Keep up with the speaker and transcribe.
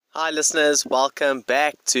Hi listeners, welcome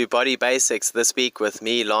back to Body Basics this week with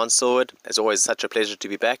me, Lance Sword. As always, such a pleasure to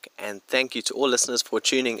be back, and thank you to all listeners for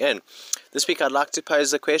tuning in. This week I'd like to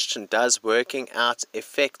pose a question: does working out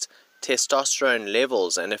affect testosterone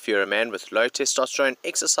levels? And if you're a man with low testosterone,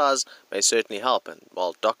 exercise may certainly help. And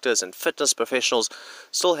while doctors and fitness professionals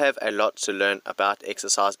still have a lot to learn about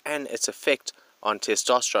exercise and its effect on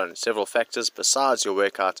testosterone, several factors besides your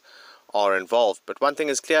workout are involved. But one thing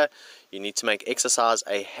is clear: you need to make exercise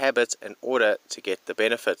a habit in order to get the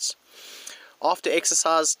benefits. After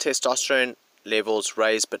exercise, testosterone levels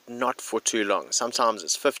rise, but not for too long. Sometimes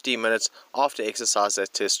it's 15 minutes after exercise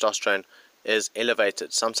that testosterone is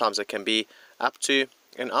elevated. Sometimes it can be up to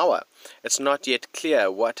an hour. It's not yet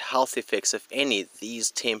clear what health effects, if any,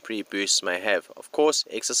 these temporary boosts may have. Of course,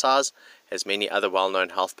 exercise has many other well-known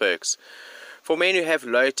health perks. For men who have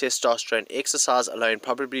low testosterone, exercise alone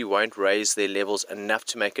probably won't raise their levels enough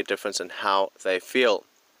to make a difference in how they feel.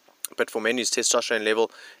 But for men whose testosterone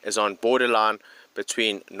level is on borderline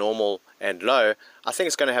between normal and low, I think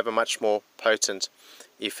it's going to have a much more potent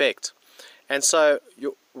effect. And so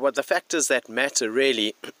what the factors that matter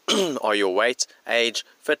really are your weight, age,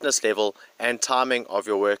 fitness level, and timing of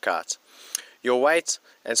your workout. Your weight,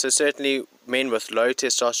 and so certainly men with low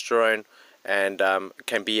testosterone and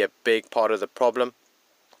can be a big part of the problem,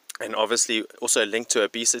 and obviously also linked to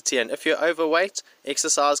obesity. And if you're overweight,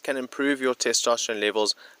 exercise can improve your testosterone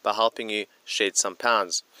levels by helping you shed some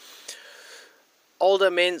pounds. Older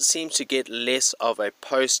men seem to get less of a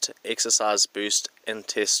post-exercise boost in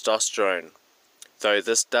testosterone, though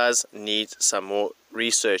this does need some more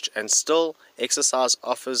research. And still, exercise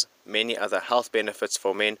offers many other health benefits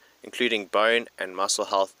for men, including bone and muscle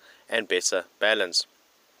health and better balance.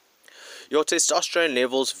 Your testosterone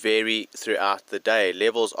levels vary throughout the day.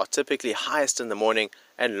 Levels are typically highest in the morning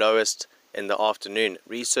and lowest in the afternoon.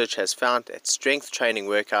 Research has found that strength training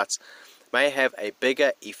workouts may have a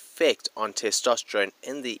bigger effect on testosterone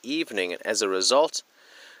in the evening, and as a result,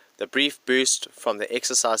 the brief boost from the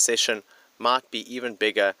exercise session might be even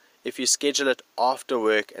bigger if you schedule it after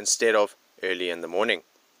work instead of early in the morning.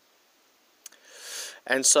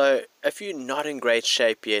 And so, if you're not in great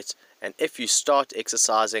shape yet, and if you start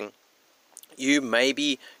exercising, you may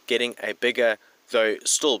be getting a bigger, though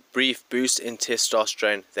still brief, boost in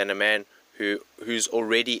testosterone than a man who's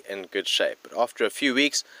already in good shape. But after a few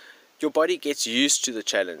weeks, your body gets used to the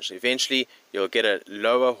challenge. Eventually, you'll get a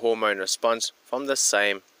lower hormone response from the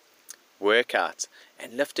same workout.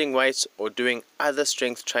 And lifting weights or doing other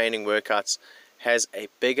strength training workouts has a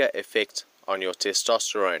bigger effect on your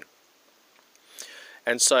testosterone.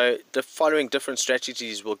 And so the following different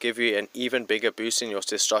strategies will give you an even bigger boost in your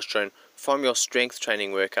testosterone from your strength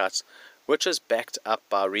training workouts, which is backed up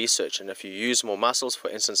by research. And if you use more muscles, for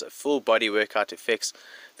instance, a full body workout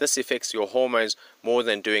this affects your hormones more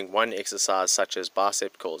than doing one exercise such as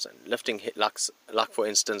bicep curls and lifting like for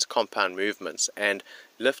instance compound movements, and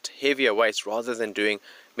lift heavier weights rather than doing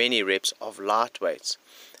many reps of light weights.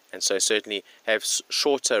 And so certainly have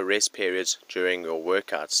shorter rest periods during your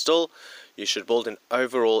workout. Still, you should build an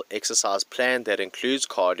overall exercise plan that includes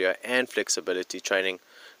cardio and flexibility training,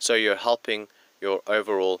 so you're helping your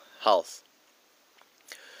overall health.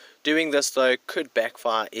 Doing this, though, could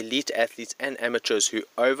backfire. Elite athletes and amateurs who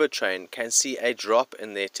overtrain can see a drop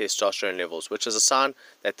in their testosterone levels, which is a sign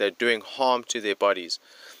that they're doing harm to their bodies.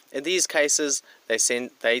 In these cases,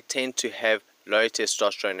 they tend to have low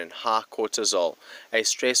testosterone and high cortisol, a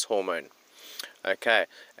stress hormone. Okay,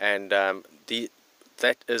 and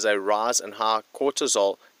that is a rise in high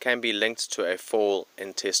cortisol can be linked to a fall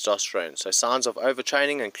in testosterone. So signs of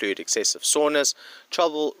overtraining include excessive soreness,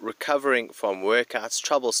 trouble recovering from workouts,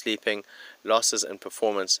 trouble sleeping, losses in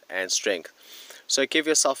performance and strength. So give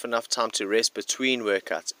yourself enough time to rest between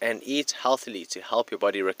workouts and eat healthily to help your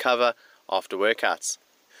body recover after workouts.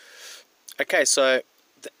 Okay, so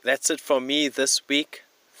that's it from me this week.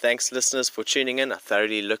 Thanks listeners for tuning in. I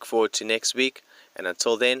thoroughly look forward to next week. And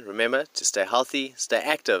until then, remember to stay healthy, stay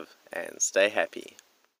active, and stay happy.